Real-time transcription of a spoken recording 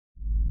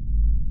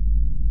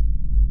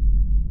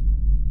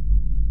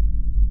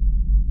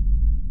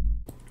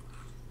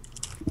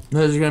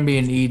This is gonna be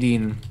an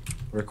eating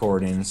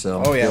recording,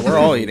 so. Oh yeah, we're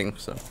all eating,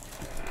 so.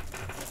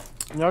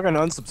 Y'all gonna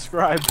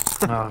unsubscribe.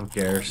 Oh, who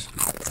cares?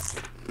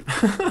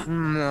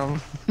 No.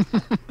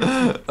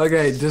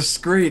 Okay,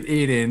 discreet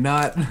eating,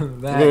 not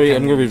that.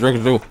 I'm gonna be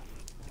drinking too.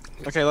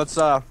 Okay, let's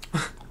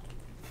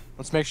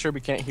make sure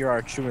we can't hear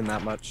our chewing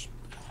that much.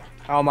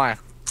 How am I?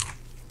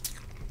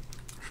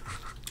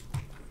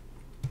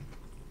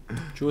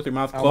 Chew with your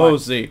mouth I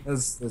closed, Z.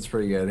 That's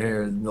pretty good.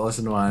 Here,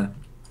 listen to mine.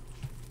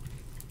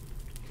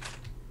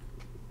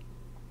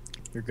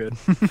 You're good.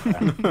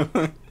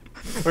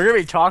 We're gonna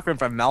be talking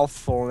for a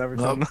mouthful and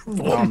everything.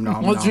 Nom,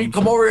 nom, Let's nom. eat.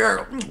 Come over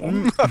here.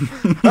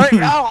 Hey,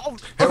 ow!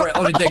 Here, wait,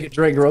 let me take a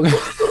drink real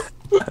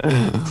quick.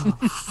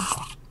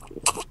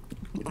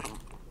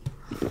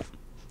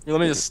 Let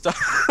me just stop.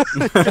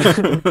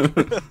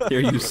 Hear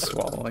you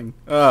swallowing.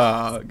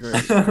 Ah,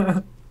 great.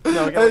 No,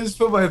 I just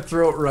put my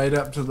throat right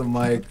up to the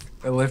mic.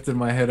 I lifted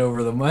my head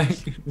over the mic.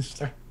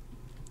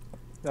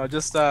 No,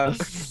 just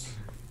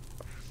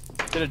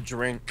get a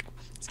drink.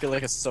 Let's get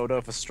like a soda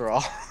with a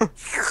straw.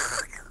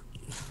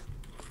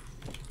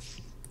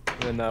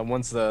 And then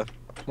once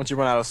you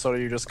run out of soda,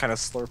 you're just kind of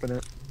slurping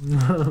it.